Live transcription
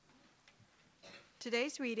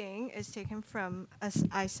Today's reading is taken from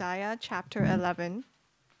Isaiah chapter 11,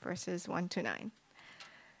 verses 1 to 9.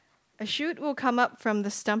 A shoot will come up from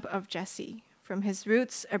the stump of Jesse. From his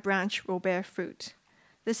roots a branch will bear fruit.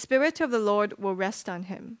 The Spirit of the Lord will rest on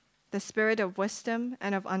him, the Spirit of wisdom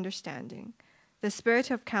and of understanding, the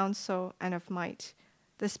Spirit of counsel and of might,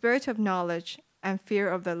 the Spirit of knowledge and fear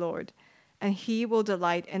of the Lord, and he will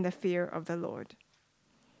delight in the fear of the Lord.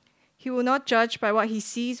 He will not judge by what he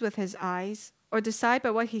sees with his eyes, or decide by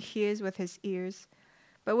what he hears with his ears,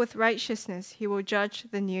 but with righteousness he will judge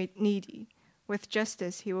the needy. With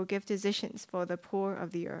justice he will give decisions for the poor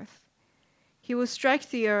of the earth. He will strike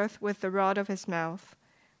the earth with the rod of his mouth.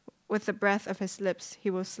 With the breath of his lips he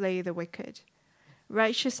will slay the wicked.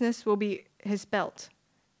 Righteousness will be his belt,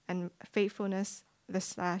 and faithfulness the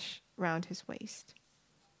slash round his waist.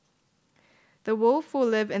 The wolf will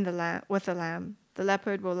live with the lamb. The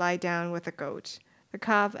leopard will lie down with the goat. The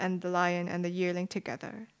calf and the lion and the yearling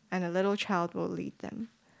together, and a little child will lead them.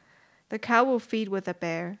 The cow will feed with the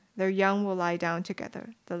bear. Their young will lie down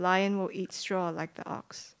together. The lion will eat straw like the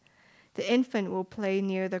ox. The infant will play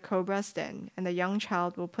near the cobra's den, and the young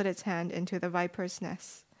child will put its hand into the viper's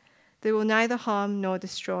nest. They will neither harm nor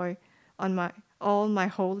destroy on my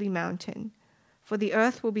holy mountain, for the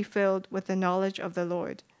earth will be filled with the knowledge of the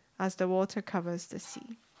Lord, as the water covers the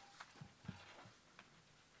sea.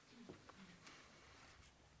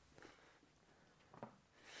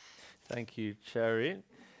 Thank you, Cherry.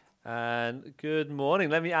 And good morning.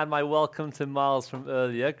 Let me add my welcome to Miles from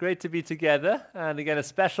earlier. Great to be together. And again, a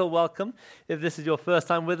special welcome. If this is your first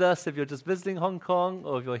time with us, if you're just visiting Hong Kong,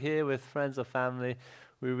 or if you're here with friends or family,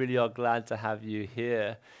 we really are glad to have you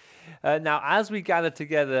here. Now, as we gather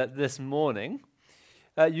together this morning,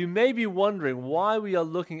 you may be wondering why we are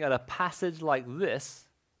looking at a passage like this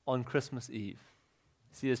on Christmas Eve.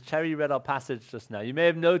 See, as Cherry read our passage just now, you may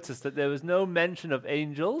have noticed that there was no mention of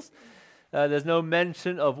angels. There's no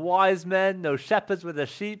mention of wise men, no shepherds with their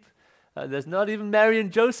sheep. There's not even Mary and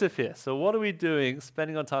Joseph here. So what are we doing,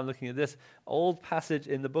 spending our time looking at this old passage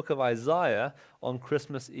in the book of Isaiah on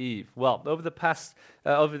Christmas Eve? Well,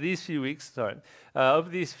 over these few weeks,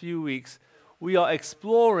 we are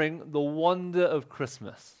exploring the wonder of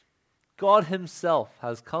Christmas. God himself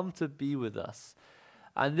has come to be with us,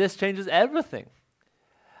 and this changes everything.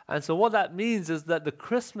 And so what that means is that the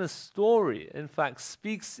Christmas story, in fact,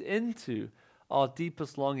 speaks into our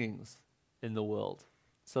deepest longings in the world.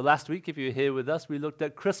 So last week, if you were here with us, we looked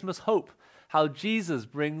at Christmas hope, how Jesus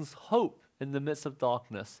brings hope in the midst of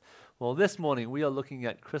darkness. Well, this morning, we are looking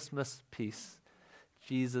at Christmas peace.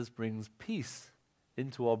 Jesus brings peace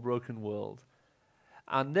into our broken world.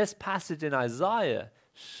 And this passage in Isaiah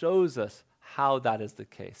shows us how that is the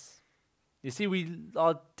case. You see, we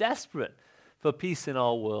are desperate for peace in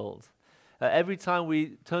our world. Every time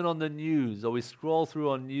we turn on the news or we scroll through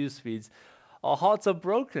our news feeds, our hearts are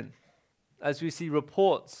broken as we see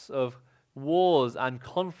reports of wars and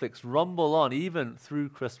conflicts rumble on even through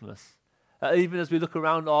Christmas. Even as we look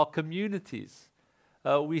around our communities,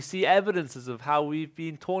 we see evidences of how we've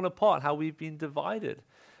been torn apart, how we've been divided.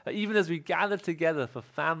 Even as we gather together for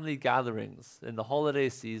family gatherings in the holiday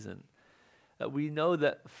season, we know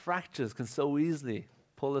that fractures can so easily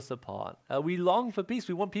pull us apart. We long for peace.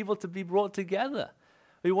 We want people to be brought together.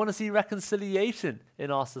 We want to see reconciliation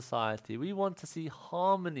in our society. We want to see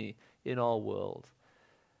harmony in our world.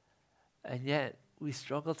 And yet, we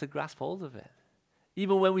struggle to grasp hold of it.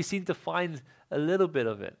 Even when we seem to find a little bit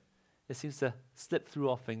of it, it seems to slip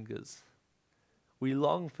through our fingers. We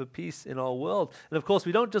long for peace in our world. And of course,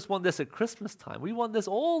 we don't just want this at Christmas time. We want this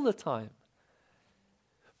all the time.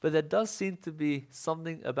 But there does seem to be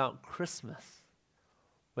something about Christmas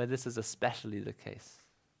where this is especially the case.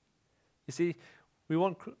 You see, we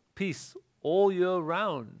want peace all year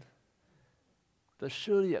round. But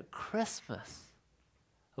surely at Christmas,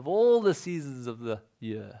 of all the seasons of the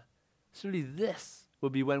year, surely this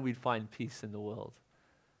would be when we'd find peace in the world.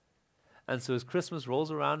 And so as Christmas rolls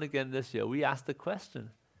around again this year, we ask the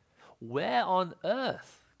question, where on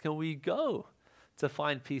earth can we go to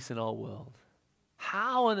find peace in our world?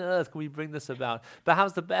 How on earth can we bring this about?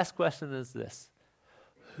 Perhaps the best question is this: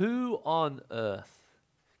 who on earth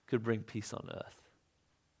could bring peace on earth?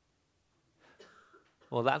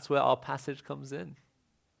 Well, that's where our passage comes in.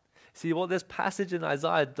 See, what this passage in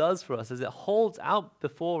Isaiah does for us is it holds out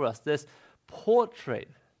before us this portrait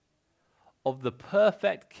of the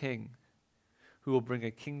perfect king who will bring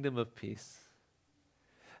a kingdom of peace.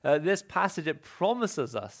 This passage, it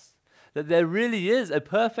promises us that there really is a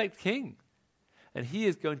perfect king, and he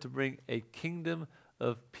is going to bring a kingdom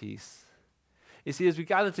of peace. You see, as we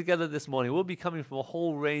gather together this morning, we'll be coming from a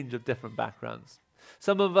whole range of different backgrounds.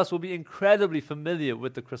 Some of us will be incredibly familiar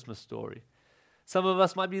with the Christmas story. Some of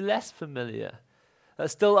us might be less familiar.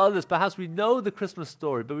 Still others, perhaps we know the Christmas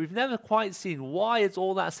story, but we've never quite seen why it's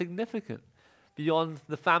all that significant beyond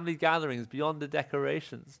the family gatherings, beyond the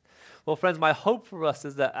decorations. Well, friends, my hope for us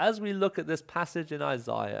is that as we look at this passage in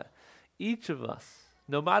Isaiah, each of us,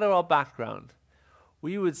 no matter our background,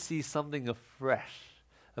 we would see something afresh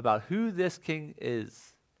about who this king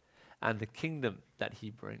is and the kingdom that he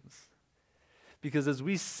brings. Because as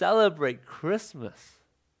we celebrate Christmas,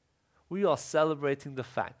 we are celebrating the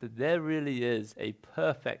fact that there really is a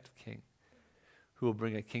perfect king who will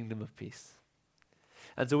bring a kingdom of peace.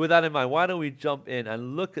 And so with that in mind, why don't we jump in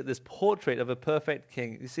and look at this portrait of a perfect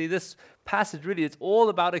king? You see, this passage really, it's all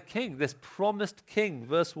about a king, this promised king.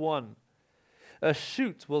 Verse 1, a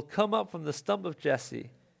shoot will come up from the stump of Jesse.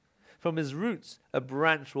 From his roots, a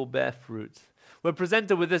branch will bear fruit. We're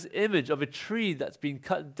presented with this image of a tree that's been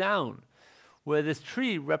cut down, where this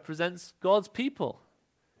tree represents God's people.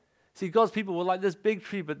 See, God's people were like this big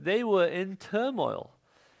tree, but they were in turmoil.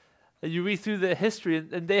 And you read through their history,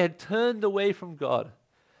 and they had turned away from God.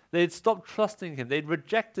 They had stopped trusting him. They'd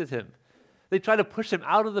rejected him. They tried to push him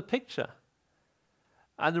out of the picture.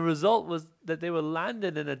 And the result was that they were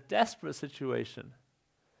landed in a desperate situation.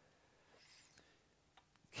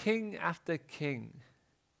 King after king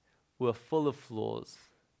were full of flaws.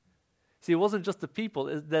 See, it wasn't just the people,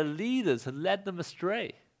 their leaders had led them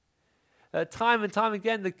astray. Time and time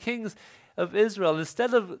again, the kings of Israel,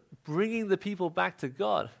 instead of bringing the people back to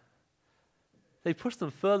God, they pushed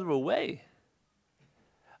them further away.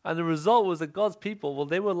 And the result was that God's people, well,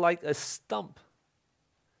 they were like a stump,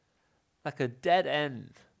 like a dead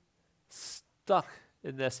end, stuck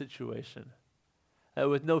in their situation,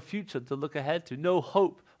 with no future to look ahead to, no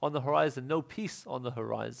hope on the horizon, no peace on the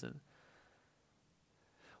horizon.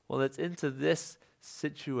 Well, it's into this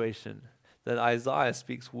situation that Isaiah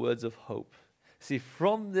speaks words of hope. See,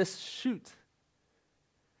 from this shoot,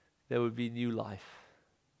 there would be new life.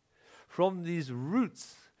 From these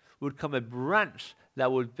roots would come a branch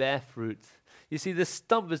that would bear fruit. You see, this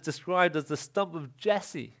stump is described as the stump of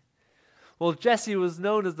Jesse. Well, Jesse was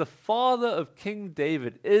known as the father of King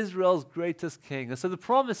David, Israel's greatest king. And so the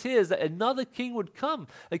promise here is that another king would come.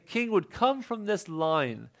 A king would come from this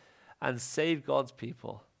line and save God's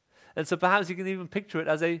people. And so perhaps you can even picture it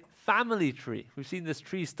as a family tree. We've seen this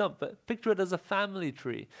tree stump, but picture it as a family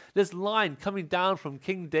tree. This line coming down from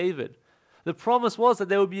King David. The promise was that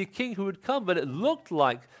there would be a king who would come, but it looked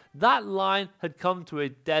like that line had come to a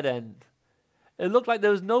dead end. It looked like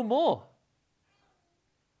there was no more.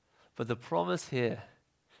 But the promise here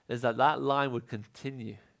is that that line would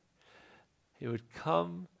continue. It would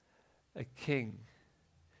come a king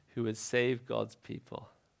who would save God's people.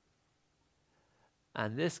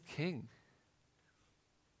 And this king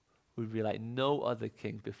would be like no other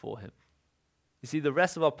king before him. You see, the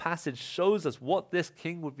rest of our passage shows us what this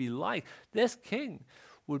king would be like. This king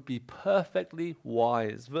would be perfectly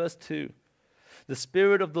wise. Verse 2, the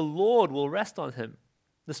Spirit of the Lord will rest on him,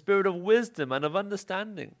 the Spirit of wisdom and of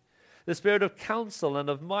understanding, the Spirit of counsel and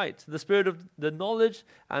of might, the Spirit of the knowledge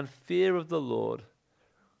and fear of the Lord.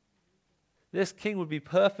 This king would be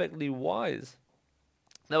perfectly wise.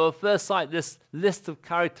 Now, at first sight, this list of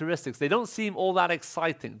characteristics, they don't seem all that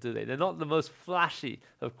exciting, do they? They're not the most flashy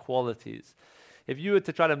of qualities. If you were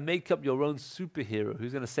to try to make up your own superhero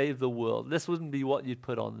who's going to save the world, this wouldn't be what you'd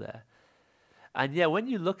put on there. And yet, when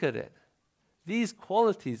you look at it, these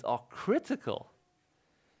qualities are critical.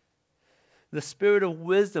 The spirit of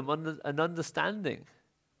wisdom and understanding,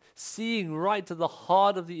 seeing right to the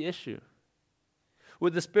heart of the issue,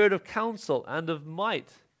 with the spirit of counsel and of might,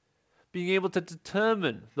 being able to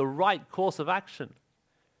determine the right course of action,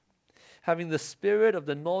 having the spirit of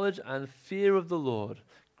the knowledge and fear of the Lord,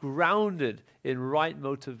 grounded in right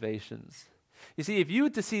motivations. You see, if you were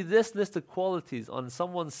to see this list of qualities on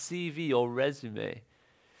someone's CV or resume,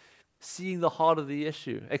 seeing the heart of the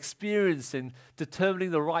issue, experiencing,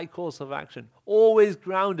 determining the right course of action, always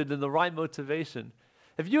grounded in the right motivation.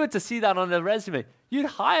 If you were to see that on their resume, you'd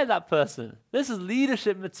hire that person. This is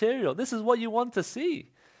leadership material. This is what you want to see.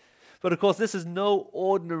 But of course, this is no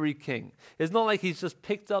ordinary king. It's not like he's just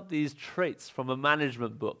picked up these traits from a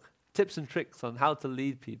management book, tips and tricks on how to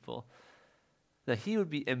lead people. That he would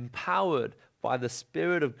be empowered by the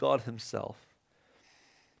Spirit of God himself.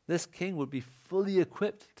 This king would be fully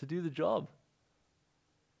equipped to do the job.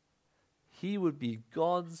 He would be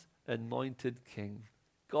God's anointed king,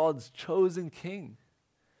 God's chosen king,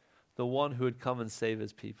 the one who would come and save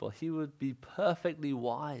his people. He would be perfectly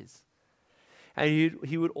wise. And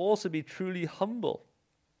he would also be truly humble.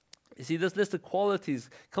 You see, this list of qualities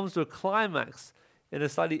comes to a climax in a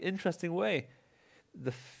slightly interesting way.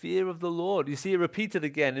 the fear of the Lord. You see it repeated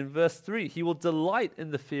again in verse 3. He will delight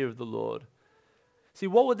in the fear of the Lord. See,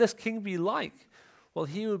 what would this king be like? Well,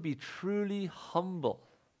 he would be truly humble,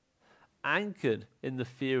 anchored in the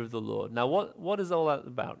fear of the Lord. Now, what is all that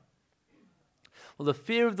about? Well, the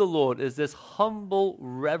fear of the Lord is this humble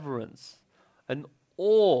reverence, an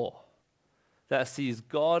awe that sees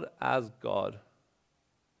God as God.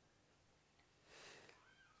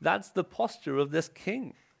 That's the posture of this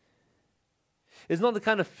king. It's not the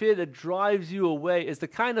kind of fear that drives you away. It's the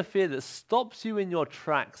kind of fear that stops you in your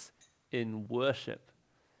tracks in worship.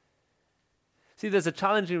 See, there's a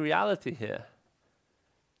challenging reality here.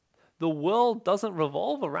 The world doesn't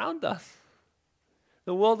revolve around us.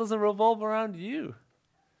 The world doesn't revolve around you.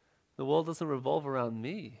 The world doesn't revolve around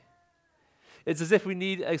me. It's as if we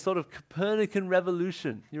need a sort of Copernican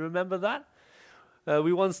revolution. You remember that?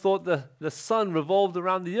 We once thought the sun revolved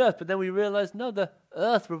around the earth, but then we realized, no, the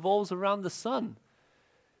earth revolves around the sun.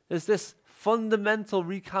 There's this fundamental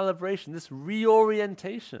recalibration, this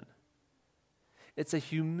reorientation. It's a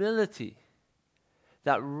humility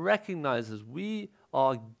that recognizes we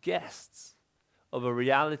are guests of a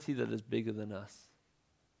reality that is bigger than us.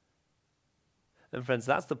 And friends,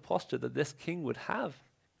 that's the posture that this king would have,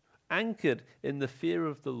 anchored in the fear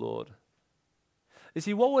of the Lord. You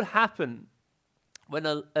see, what would happen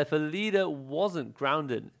if a leader wasn't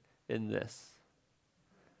grounded in this?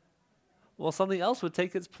 Well, something else would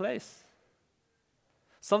take its place.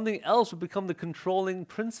 Something else would become the controlling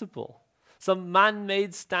principle. Some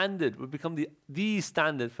man-made standard would become the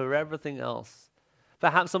standard for everything else.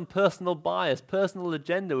 Perhaps some personal bias, personal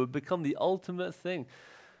agenda would become the ultimate thing.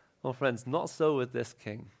 Well, friends, not so with this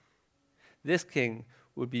king. This king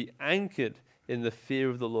would be anchored in the fear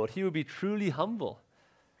of the Lord. He would be truly humble.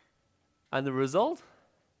 And the result?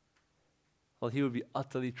 Well, he would be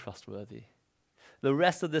utterly trustworthy. The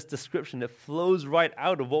rest of this description, it flows right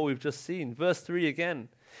out of what we've just seen. Verse 3 again.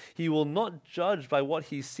 He will not judge by what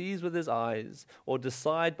he sees with his eyes or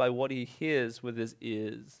decide by what he hears with his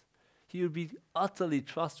ears. He would be utterly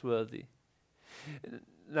trustworthy.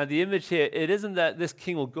 Now, the image here, it isn't that this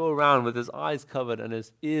king will go around with his eyes covered and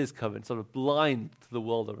his ears covered, sort of blind to the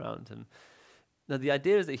world around him. Now, the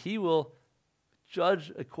idea is that he will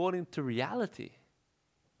judge according to reality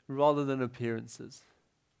rather than appearances.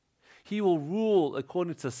 He will rule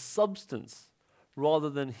according to substance rather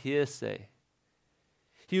than hearsay.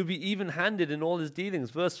 He will be even-handed in all his dealings.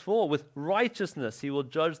 Verse 4, with righteousness he will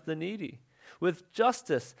judge the needy. With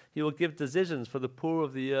justice he will give decisions for the poor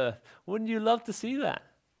of the earth. Wouldn't you love to see that?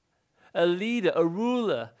 A leader, a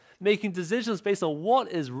ruler, making decisions based on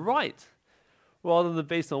what is right rather than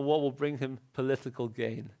based on what will bring him political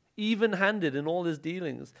gain. Even-handed in all his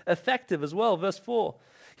dealings. Effective as well. Verse 4,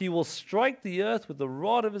 he will strike the earth with the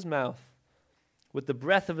rod of his mouth. With the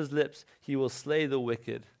breath of his lips he will slay the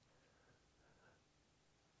wicked.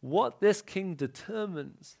 What this king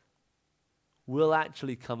determines will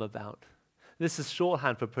actually come about. This is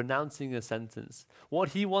shorthand for pronouncing a sentence. What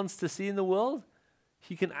he wants to see in the world,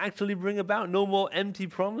 he can actually bring about. No more empty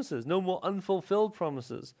promises, no more unfulfilled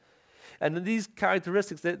promises. And these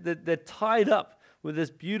characteristics, they're tied up with this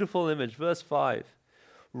beautiful image. Verse 5,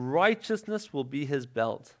 righteousness will be his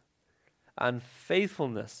belt, and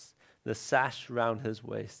faithfulness the sash round his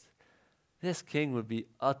waist. This king would be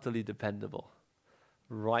utterly dependable,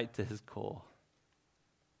 right to his core.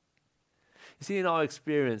 You see, in our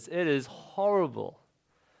experience, it is horrible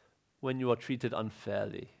when you are treated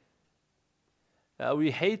unfairly.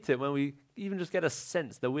 We hate it when we even just get a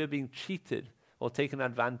sense that we're being cheated or taken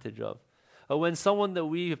advantage of. Or when someone that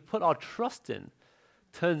we have put our trust in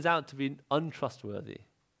turns out to be untrustworthy.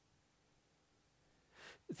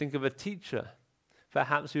 Think of a teacher,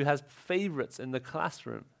 perhaps, who has favorites in the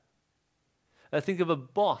classroom. Think of a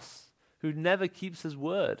boss who never keeps his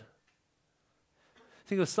word.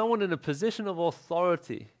 Think of someone in a position of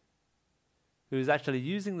authority who is actually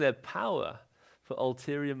using their power for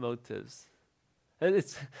ulterior motives.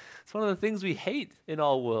 It's one of the things we hate in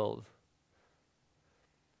our world.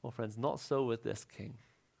 Well, friends, not so with this king.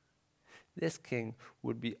 This king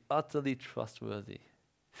would be utterly trustworthy.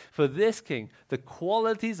 For this king, the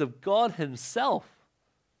qualities of God himself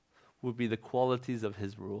would be the qualities of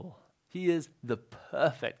his rule. He is the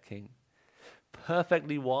perfect king,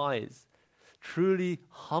 perfectly wise, truly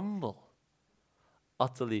humble,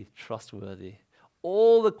 utterly trustworthy.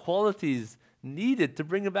 All the qualities needed to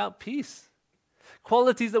bring about peace.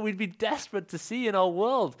 Qualities that we'd be desperate to see in our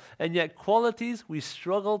world, and yet qualities we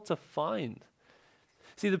struggle to find.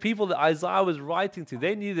 See, the people that Isaiah was writing to,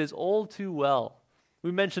 they knew this all too well.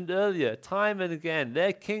 We mentioned earlier, time and again,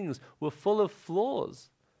 their kings were full of flaws.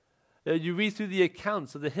 You read through the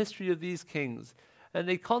accounts of the history of these kings, And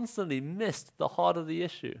they constantly missed the heart of the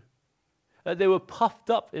issue. They were puffed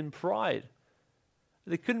up in pride.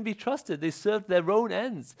 They couldn't be trusted. They served their own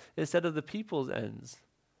ends instead of the people's ends.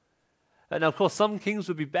 And of course, some kings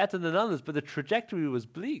would be better than others, but the trajectory was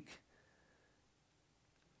bleak.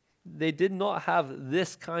 They did not have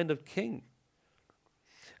this kind of king.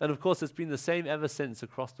 And of course, it's been the same ever since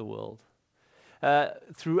across the world.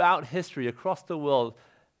 Throughout history, across the world,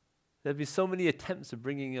 there have been so many attempts at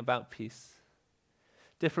bringing about peace.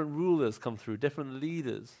 Different rulers come through, different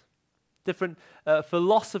leaders, different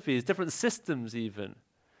philosophies, different systems even.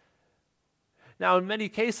 Now, in many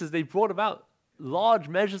cases, they brought about large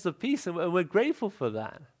measures of peace, and we're grateful for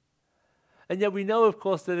that. And yet we know, of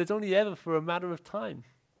course, that it's only ever for a matter of time.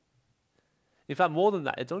 In fact, more than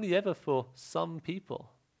that, it's only ever for some people.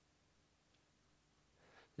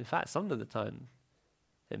 In fact, some of the time,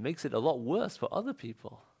 it makes it a lot worse for other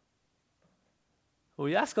people.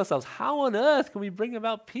 We ask ourselves, how on earth can we bring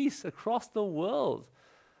about peace across the world?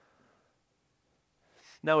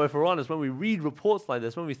 Now, if we're honest, when we read reports like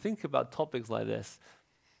this, when we think about topics like this,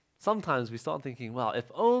 sometimes we start thinking, well, if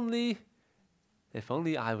only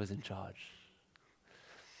I was in charge.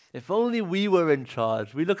 If only we were in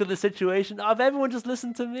charge. We look at the situation, if everyone just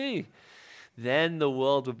listened to me, then the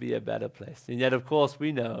world would be a better place. And yet, of course,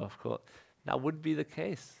 we know, that would be the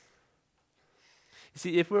case. You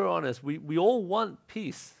see, if we're honest, we all want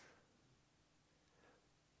peace,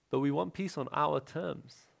 but we want peace on our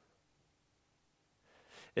terms.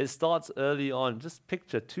 It starts early on. Just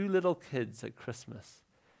picture two little kids at Christmas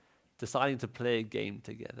deciding to play a game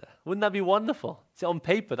together. Wouldn't that be wonderful? See, on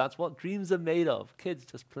paper, that's what dreams are made of. Kids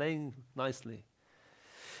just playing nicely.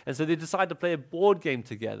 And so they decide to play a board game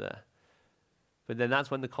together. But then that's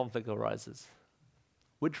when the conflict arises.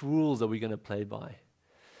 Which rules are we going to play by?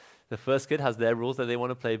 The first kid has their rules that they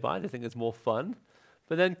want to play by. They think it's more fun.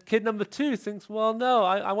 But then kid number two thinks, well, no,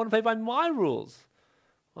 I want to play by my rules.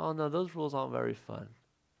 Well, no, those rules aren't very fun.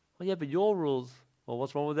 Well, yeah, but your rules, well,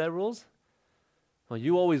 what's wrong with their rules? Well,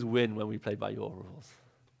 you always win when we play by your rules.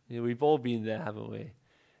 We've all been there, haven't we?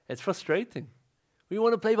 It's frustrating. We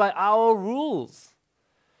want to play by our rules.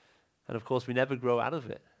 And of course, we never grow out of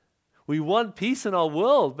it. We want peace in our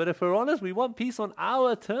world, but if we're honest, we want peace on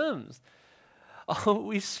our terms. Oh,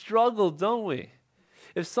 we struggle, don't we?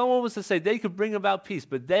 If someone was to say they could bring about peace,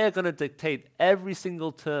 but they are going to dictate every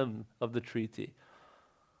single term of the treaty,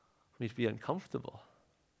 we'd be uncomfortable.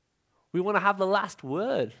 We want to have the last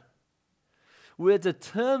word. We're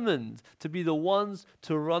determined to be the ones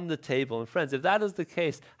to run the table. And friends, if that is the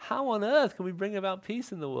case, how on earth can we bring about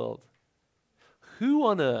peace in the world? Who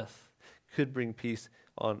on earth could bring peace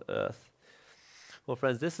on earth? Well,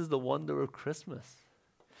 friends, this is the wonder of Christmas.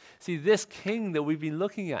 See, this king that we've been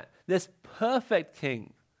looking at, this perfect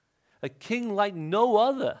king, a king like no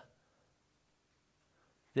other,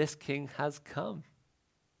 this king has come.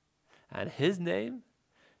 And his name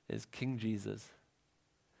is King Jesus.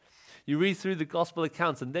 You read through the gospel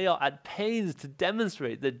accounts, and they are at pains to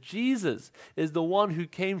demonstrate that Jesus is the one who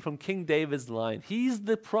came from King David's line. He's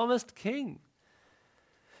the promised king.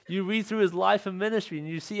 You read through his life and ministry, and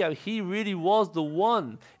you see how he really was the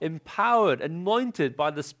one empowered, anointed by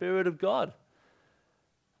the Spirit of God.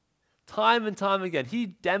 Time and time again, he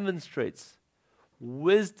demonstrates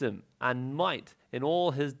wisdom and might in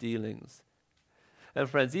all his dealings. And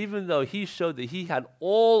friends, even though he showed that he had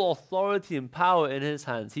all authority and power in his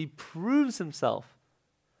hands, he proves himself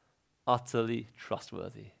utterly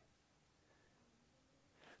trustworthy.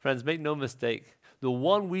 Friends, make no mistake, the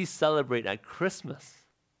one we celebrate at Christmas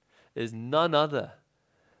is none other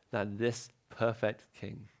than this perfect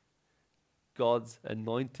king, God's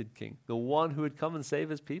anointed king, the one who would come and save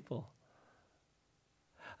his people.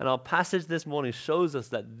 And our passage this morning shows us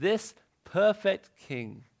that this perfect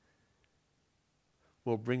king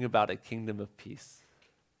will bring about a kingdom of peace.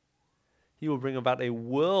 He will bring about a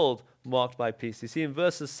world marked by peace. You see, in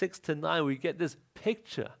verses 6 to 9, we get this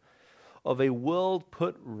picture of a world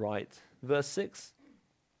put right. Verse 6,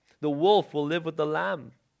 the wolf will live with the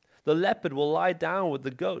lamb. The leopard will lie down with the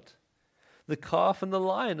goat. The calf and the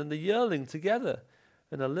lion and the yearling together,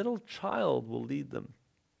 and a little child will lead them.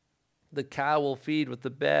 The cow will feed with the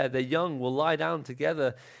bear. Their young will lie down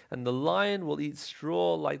together, and the lion will eat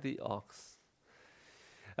straw like the ox.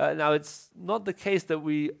 Now, it's not the case that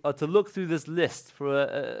we are to look through this list for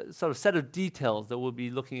a sort of set of details that we'll be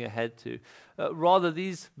looking ahead to. Rather,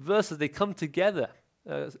 these verses, they come together,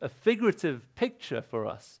 a figurative picture for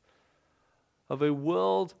us of a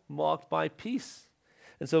world marked by peace.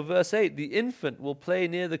 And so verse 8, the infant will play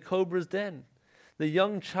near the cobra's den. The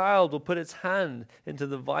young child will put its hand into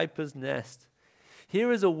the viper's nest. Here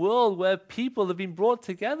is a world where people have been brought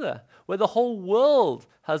together, where the whole world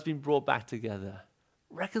has been brought back together.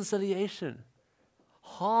 Reconciliation,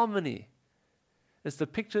 harmony. Is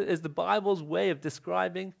the Bible's way of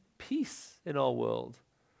describing peace in our world.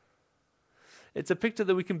 It's a picture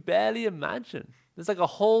that we can barely imagine. It's like a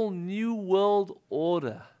whole new world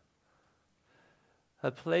order.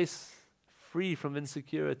 A place free from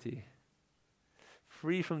insecurity,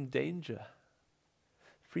 free from danger,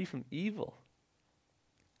 free from evil.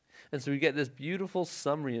 And so we get this beautiful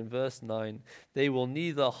summary in verse 9. They will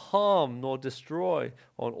neither harm nor destroy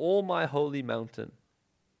on all my holy mountain,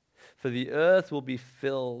 for the earth will be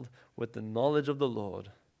filled with the knowledge of the Lord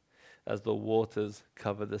as the waters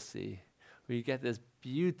cover the sea. We get this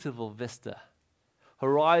beautiful vista.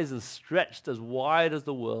 Horizons stretched as wide as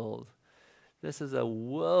the world. This is a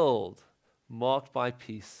world marked by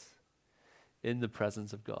peace in the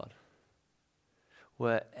presence of God,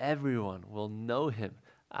 where everyone will know him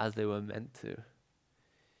as they were meant to.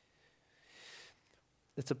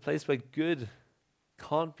 It's a place where good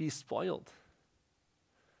can't be spoiled.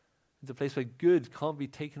 It's a place where good can't be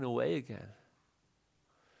taken away again.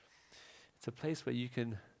 It's a place where you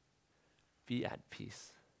can be at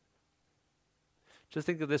peace. Just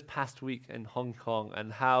think of this past week in Hong Kong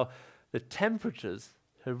and how the temperatures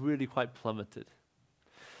have really quite plummeted.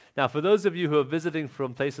 Now, for those of you who are visiting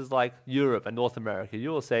from places like Europe and North America,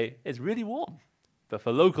 you will say, it's really warm. But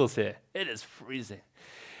for locals here, it is freezing.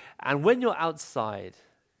 And when you're outside,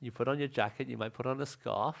 you put on your jacket, you might put on a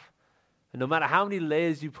scarf, and no matter how many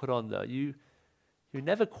layers you put on there, you're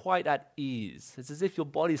never quite at ease. It's as if your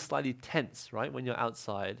body's slightly tense, right, when you're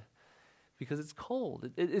outside, because it's cold.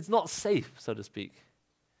 It's not safe, so to speak.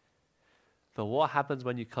 But what happens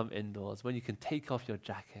when you come indoors, when you can take off your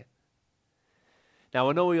jacket? Now,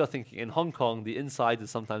 I know what you're thinking. In Hong Kong, the inside is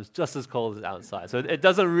sometimes just as cold as outside, so it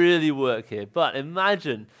doesn't really work here. But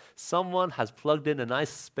imagine someone has plugged in a nice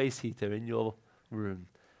space heater in your room.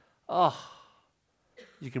 Oh,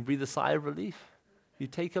 you can breathe a sigh of relief. You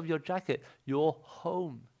take off your jacket, you're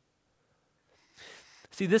home.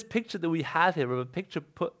 See, this picture that we have here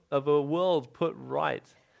of a world put right,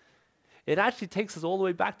 it actually takes us all the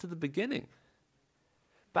way back to the beginning.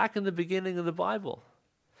 Back in the beginning of the Bible.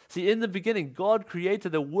 See, in the beginning, God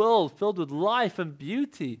created a world filled with life and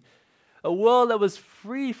beauty. A world that was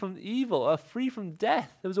free from evil, free from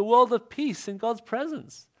death. It was a world of peace in God's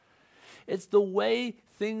presence. It's the way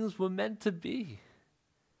things were meant to be.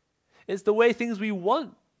 It's the way things we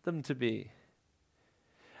want them to be.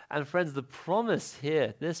 And friends, the promise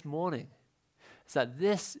here this morning is that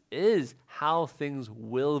this is how things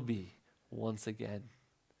will be once again.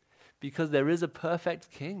 Because there is a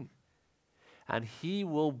perfect king. And he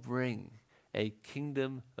will bring a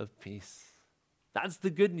kingdom of peace. That's the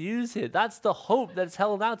good news here. That's the hope that's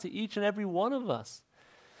held out to each and every one of us.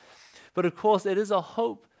 But of course, it is a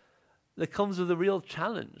hope that comes with a real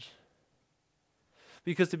challenge.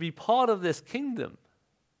 Because to be part of this kingdom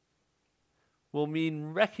will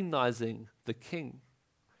mean recognizing the king.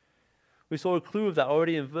 We saw a clue of that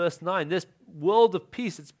already in verse 9. This world of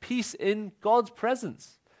peace, it's peace in God's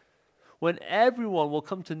presence, when everyone will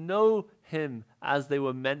come to know him as they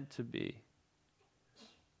were meant to be.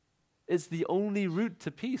 It's the only route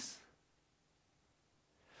to peace.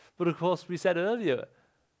 But of course, we said earlier,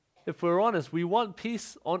 if we're honest, we want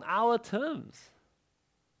peace on our terms.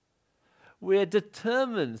 We're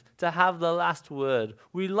determined to have the last word.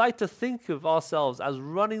 We like to think of ourselves as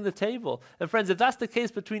running the table. And friends, if that's the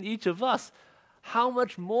case between each of us, how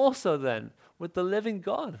much more so then with the living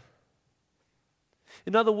God?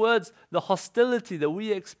 In other words, the hostility that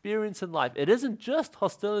we experience in life, it isn't just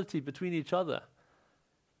hostility between each other.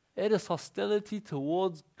 It is hostility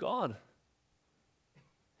towards God.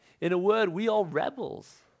 In a word, we are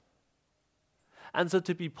rebels. And so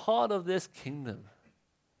to be part of this kingdom,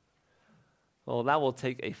 well, that will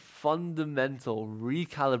take a fundamental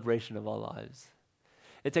recalibration of our lives.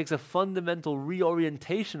 It takes a fundamental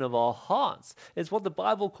reorientation of our hearts. It's what the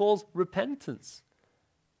Bible calls repentance.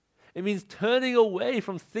 It means turning away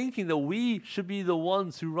from thinking that we should be the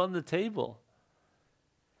ones who run the table.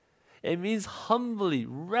 It means humbly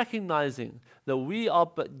recognizing that we are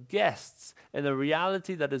but guests in a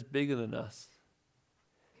reality that is bigger than us.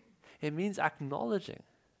 It means acknowledging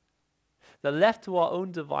that left to our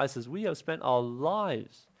own devices, we have spent our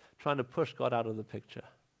lives trying to push God out of the picture.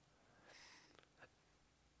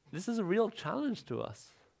 This is a real challenge to us.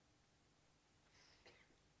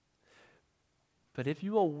 But if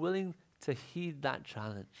you are willing to heed that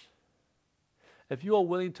challenge, if you are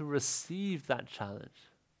willing to receive that challenge,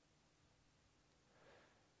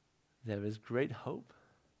 there is great hope.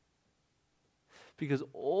 Because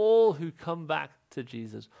all who come back to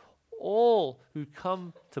Jesus, all who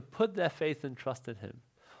come to put their faith and trust in him,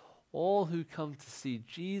 all who come to see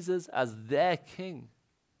Jesus as their king,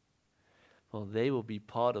 well, they will be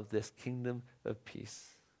part of this kingdom of peace.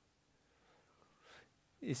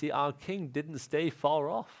 You see, our king didn't stay far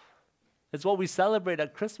off. It's what we celebrate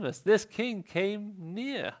at Christmas. This king came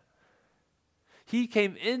near. He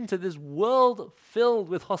came into this world filled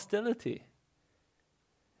with hostility.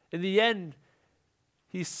 In the end,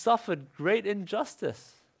 he suffered great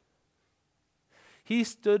injustice. He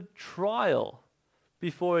stood trial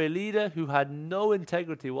before a leader who had no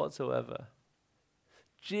integrity whatsoever,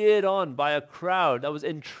 jeered on by a crowd that was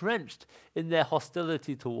entrenched in their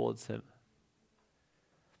hostility towards him.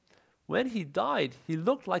 When he died, he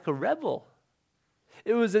looked like a rebel.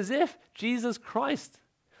 It was as if Jesus Christ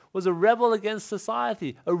was a rebel against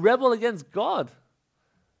society, a rebel against God.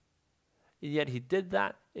 And yet he did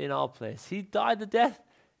that in our place. He died the death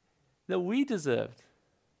that we deserved,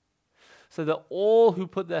 so that all who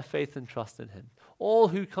put their faith and trust in him, all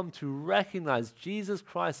who come to recognize Jesus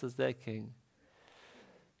Christ as their king,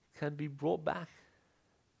 can be brought back,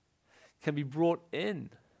 can be brought in,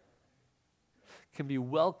 can be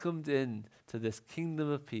welcomed in to this kingdom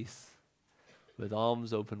of peace with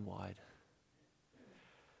arms open wide.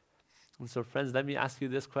 And so, friends, let me ask you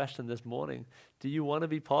this question this morning. Do you want to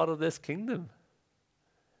be part of this kingdom?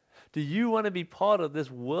 Do you want to be part of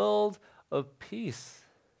this world of peace?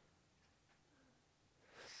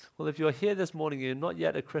 Well, if you're here this morning and you're not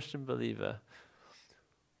yet a Christian believer,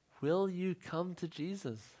 will you come to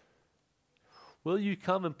Jesus? Will you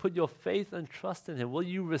come and put your faith and trust in him? Will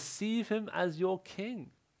you receive him as your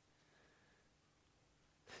king?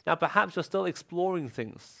 Now, perhaps you're still exploring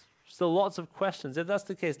things, still lots of questions. If that's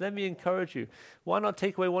the case, let me encourage you. Why not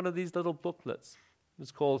take away one of these little booklets?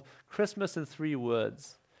 It's called Christmas in 3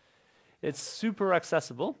 Words. It's super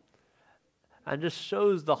accessible and just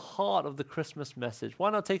shows the heart of the Christmas message.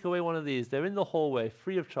 Why not take away one of these? They're in the hallway,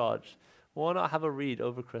 free of charge. Why not have a read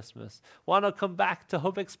over Christmas? Why not come back to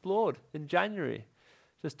Hope Explored in January?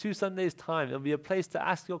 Just 2 Sundays' time. It'll be a place to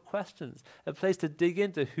ask your questions, a place to dig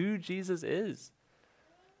into who Jesus is.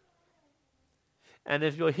 And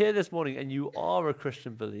if you're here this morning and you are a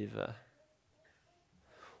Christian believer,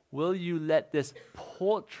 will you let this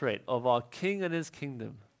portrait of our King and his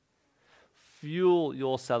kingdom fuel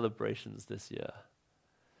your celebrations this year?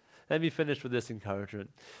 Let me finish with this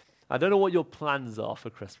encouragement. I don't know what your plans are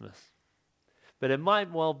for Christmas, but it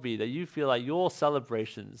might well be that you feel like your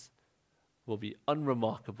celebrations will be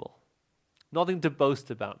unremarkable. Nothing to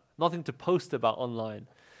boast about, nothing to post about online.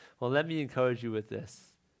 Well, let me encourage you with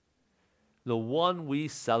this. The one we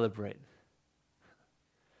celebrate,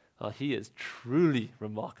 he is truly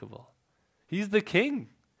remarkable. He's the king,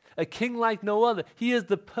 a king like no other. He is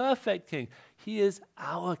the perfect king. He is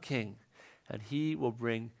our king, and he will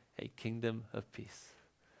bring a kingdom of peace.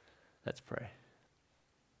 Let's pray.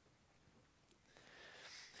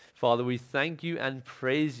 Father, we thank you and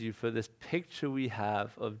praise you for this picture we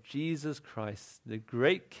have of Jesus Christ, the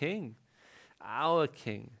great king, our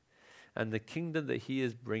king, and the kingdom that he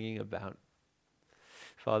is bringing about.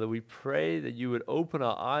 Father, we pray that you would open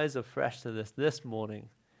our eyes afresh to this morning,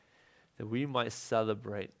 that we might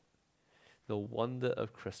celebrate the wonder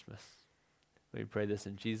of Christmas. We pray this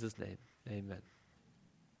in Jesus' name. Amen.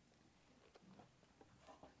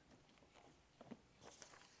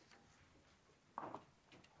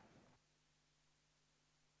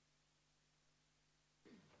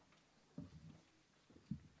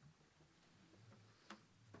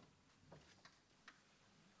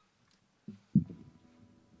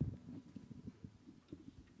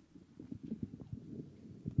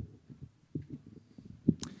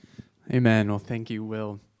 Amen. Well, thank you,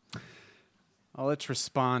 Will. Let's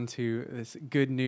respond to this good news.